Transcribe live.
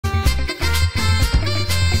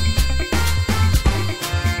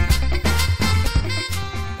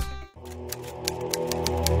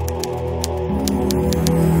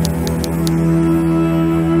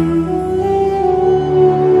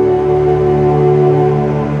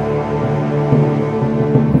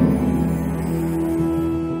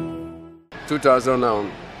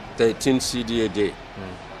2013 CDA day.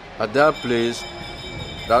 At that place,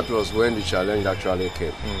 that was when the challenge actually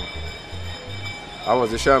came. I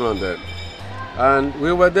was the chairman then. And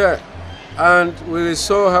we were there. And we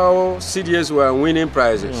saw how CDAs were winning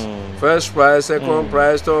prizes. First prize, second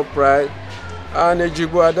prize, third prize. And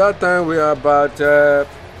Ejigbo at that time, we were about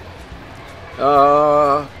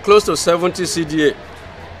close to 70 CDA.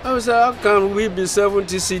 I was like, how can we be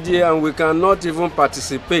 70 CDA and we cannot even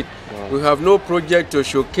participate? We have no project to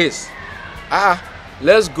showcase.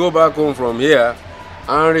 Let's go back home from here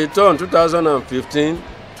and return 2015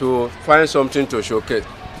 to find something to showcase.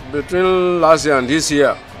 Between last year and this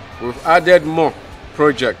year, we've added more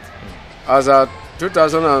projects. As at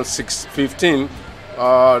 2015,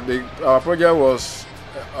 our project was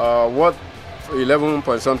worth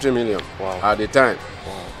 11-point-something million at the time.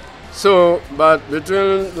 So, but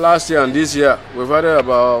between last year and this year, we've added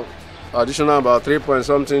about additional about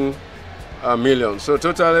 3-point-something million. So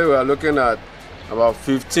totally, we are looking at about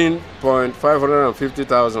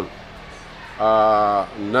 15,550,000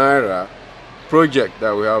 naira project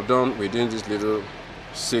that we have done within this little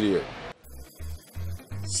city.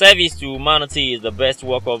 Service to humanity is the best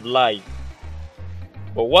work of life.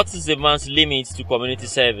 But what is a man's limit to community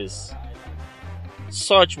service?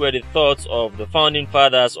 Such were the thoughts of the founding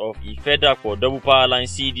fathers of IFEDAPO Double Powerline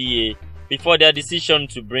CDA before their decision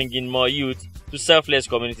to bring in more youth to selfless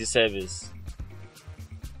community service.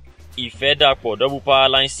 IFEDAPO Double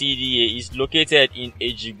Powerline CDA is located in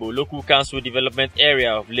Ejigbo Local Council Development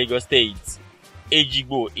Area of Lagos State.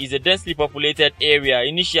 Ejigbo is a densely populated area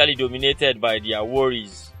initially dominated by the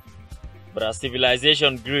Aworis. But as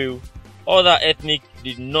civilization grew, other ethnic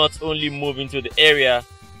did not only move into the area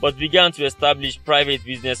but began to establish private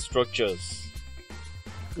business structures.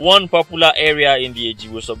 One popular area in the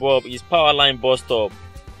Ejigbo suburb is Powerline Bus Stop.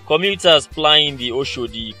 Commuters plying the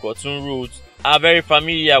Oshodi-Kotun route are very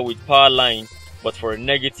familiar with Powerline, but for a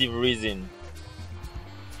negative reason: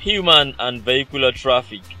 human and vehicular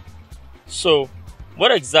traffic. So,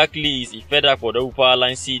 what exactly is IFEDAPO Double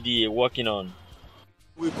Powerline CDA working on?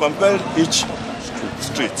 We compelled each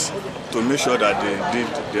street to make sure that they did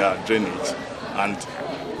their drainage, and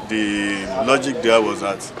the logic there was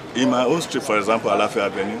that in my own street, for example, Alafia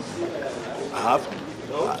Avenue,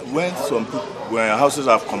 when houses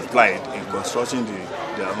have complied in constructing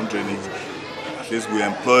their own drainage, at least we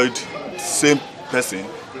employed the same person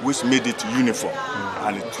which made it uniform,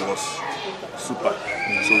 and it was super.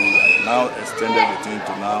 So we now extended the thing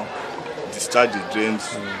to now discharge the drains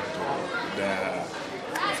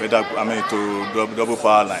to double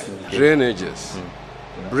power line. Drainages,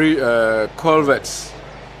 culverts.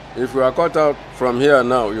 If you are cut out from here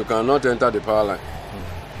now, you cannot enter the power line.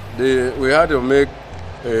 We had to make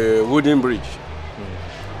a wooden bridge,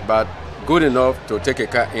 but good enough to take a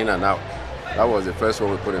car in and out. That was the first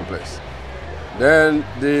one we put in place. Then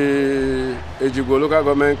the Ejigbo local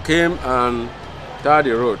government came and tarred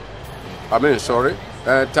the road.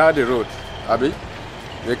 Tarred the road.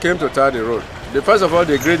 They came to tar the road. First of all,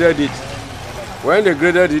 they graded it. When they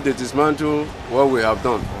graded it, they dismantled what we have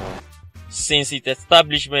done. Since its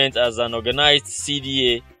establishment as an organized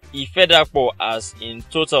CDA, IFEDAPO has in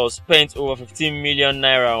total spent over 15 million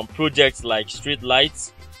naira on projects like street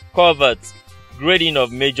lights, culverts, grading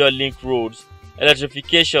of major link roads,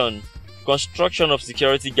 electrification, construction of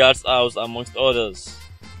security guards house, amongst others.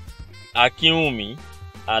 Akinwumi,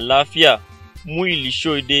 Alafia,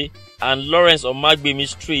 Muilishoide, and Lawrence Omagbemi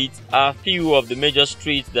Street are few of the major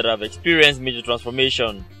streets that have experienced major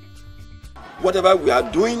transformation. Whatever we are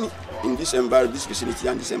doing in this environment, this vicinity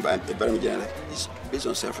and this environment is based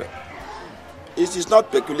on self-help. It is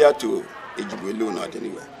not peculiar to Ejigbo alone or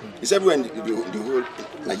anywhere. It's everywhere in the whole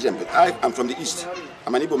Nigeria. But I am from the East.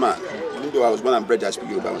 I'm an Igbo man, even though I was born and bred, I speak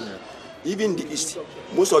Yoruba. Even in the East,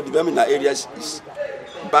 most of the development areas is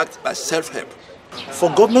backed by self-help. For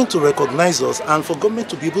government to recognize us and for government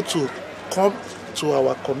to be able to come to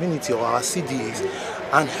our community or our CDAs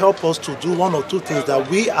and help us to do one or two things that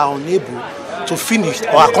we are unable to finish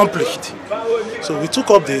or accomplish. So we took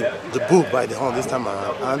up the bull by the horn this time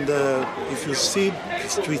around, and if you see the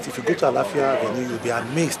street, if you go to Alafia Avenue, you'll be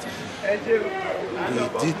amazed. We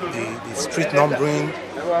did the street numbering,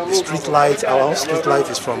 the street lights. Our own street light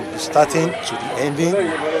is from the starting to the ending.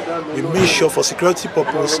 We made sure for security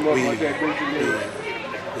purpose we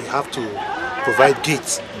have to provide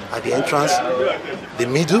gates at the entrance, the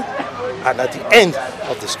middle, and at the end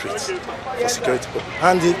of the streets for security purpose.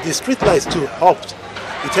 And the street lights too helped.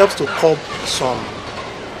 It helps to curb some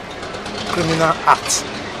criminal acts.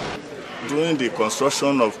 During the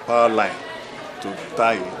construction of power line to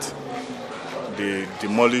tie it, they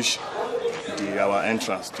demolished our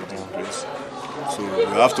entrance to this place. So we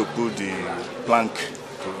have to put the plank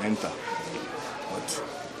to enter. But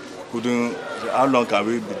couldn't. How long can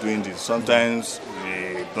we be doing this? Sometimes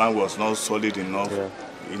the plank was not solid enough,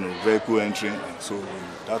 vehicle entering. So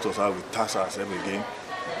that was how we tasked ourselves again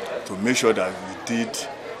to make sure that we did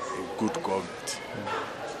a good coverage.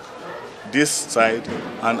 This side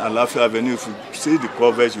and Alafia Avenue, if you see the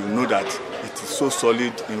coverage, you know that it is so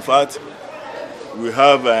solid. In fact, we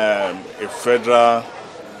have a federal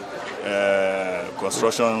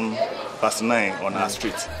construction Pass 9 on our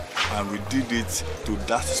street, and we did it to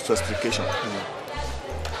that specification.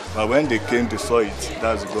 But when they came, they saw it.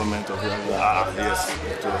 That's the government of yes,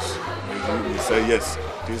 it was. We said yes,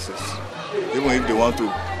 this is. Even if they want to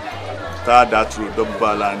tar that road, double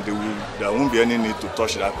powerline, there won't be any need to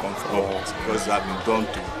touch that comfort because it has been done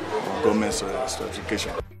to government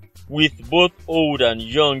specification. With both old and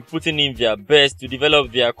young putting in their best to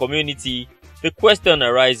develop their community, the question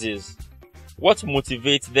arises: what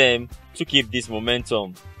motivates them to keep this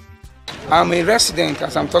momentum? I'm a resident,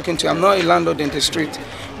 as I'm talking to you. I'm not a landlord in the street.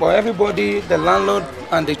 But everybody, the landlord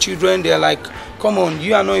and the children, they're like, come on,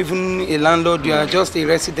 you are not even a landlord, you are just a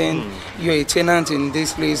resident, you're a tenant in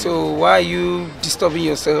this place. So why are you disturbing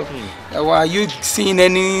yourself? Why are you seeing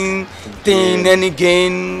anything, any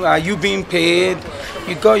gain? Are you being paid?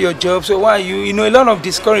 You got your job, so why are you, a lot of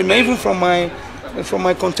discouragement, even from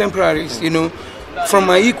my contemporaries, from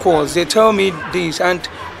my equals, they tell me this,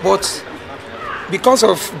 but because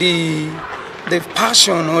of the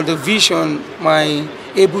passion or the vision my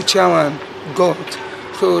able chairman got,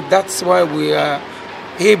 so that's why we are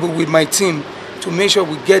able with my team to make sure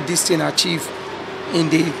we get this thing achieved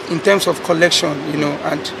in terms of collection,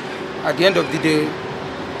 and at the end of the day,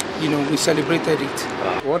 we celebrated it.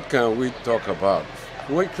 What can we talk about?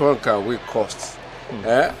 Which one can we cost?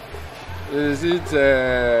 Is it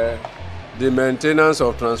the maintenance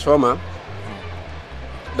of transformer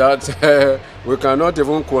that we cannot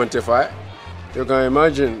even quantify? You can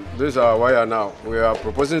imagine, this is our wire now. We are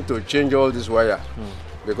proposing to change all this wire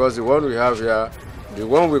because the one we have here, the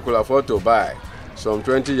one we could afford to buy some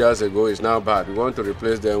 20 years ago is now bad. We want to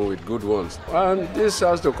replace them with good ones. And this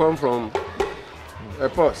has to come from a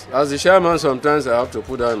purse. As the chairman, sometimes I have to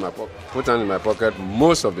put that in my pocket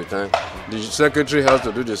most of the time. The secretary has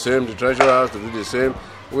to do the same, the treasurer has to do the same.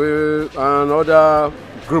 We another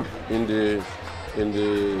group in the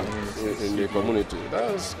community.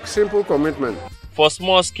 That's simple commitment. For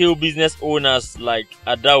small-scale business owners like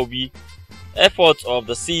Adaobi, efforts of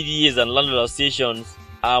the CDAs and landlord associations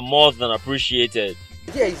are more than appreciated.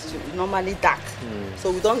 Here is normally dark,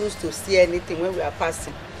 so we don't used to see anything when we are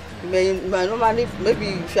passing. Normally, maybe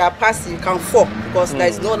if you are passing, you can fall because there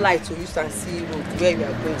is no light to use and see road where you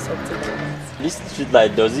are going, something like that. This street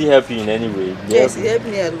light, does it help you in any way? Yes, it helped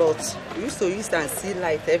me a lot. We used to use and see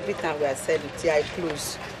light every time we are selling till I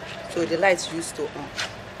close. So the lights used to on.